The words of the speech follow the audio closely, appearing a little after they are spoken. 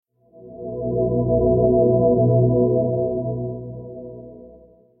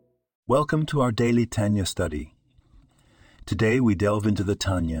Welcome to our daily Tanya study. Today we delve into the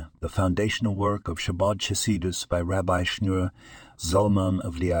Tanya, the foundational work of Chabad Chassidic by Rabbi Shneur Zalman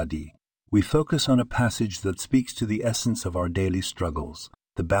of Liadi. We focus on a passage that speaks to the essence of our daily struggles,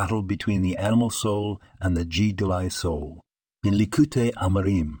 the battle between the animal soul and the Jidulai soul. In Likutei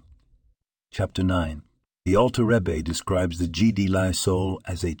Amarim, chapter 9, the Alter Rebbe describes the Jidulai soul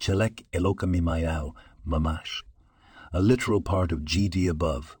as a Chelek Eloka Mimayal, Mamash, a literal part of Jidi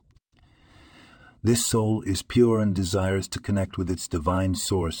above. This soul is pure and desires to connect with its divine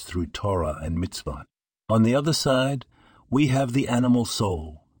source through Torah and mitzvah. On the other side, we have the animal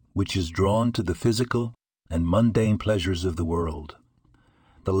soul, which is drawn to the physical and mundane pleasures of the world.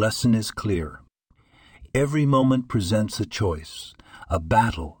 The lesson is clear. Every moment presents a choice, a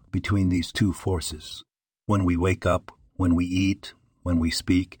battle between these two forces. When we wake up, when we eat, when we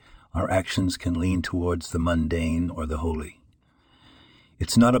speak, our actions can lean towards the mundane or the holy.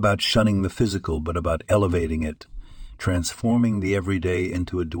 It's not about shunning the physical, but about elevating it, transforming the everyday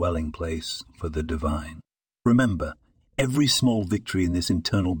into a dwelling place for the divine. Remember, every small victory in this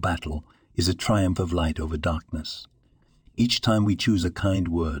internal battle is a triumph of light over darkness. Each time we choose a kind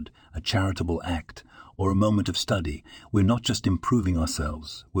word, a charitable act, or a moment of study, we're not just improving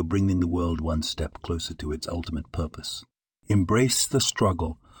ourselves, we're bringing the world one step closer to its ultimate purpose. Embrace the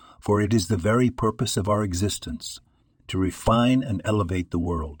struggle, for it is the very purpose of our existence, to refine and elevate the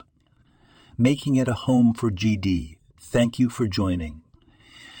world, making it a home for GD. Thank you for joining.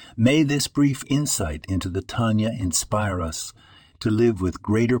 May this brief insight into the Tanya inspire us to live with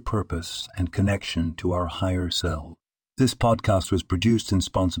greater purpose and connection to our higher self. This podcast was produced and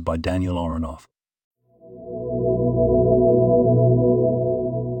sponsored by Daniel Aronoff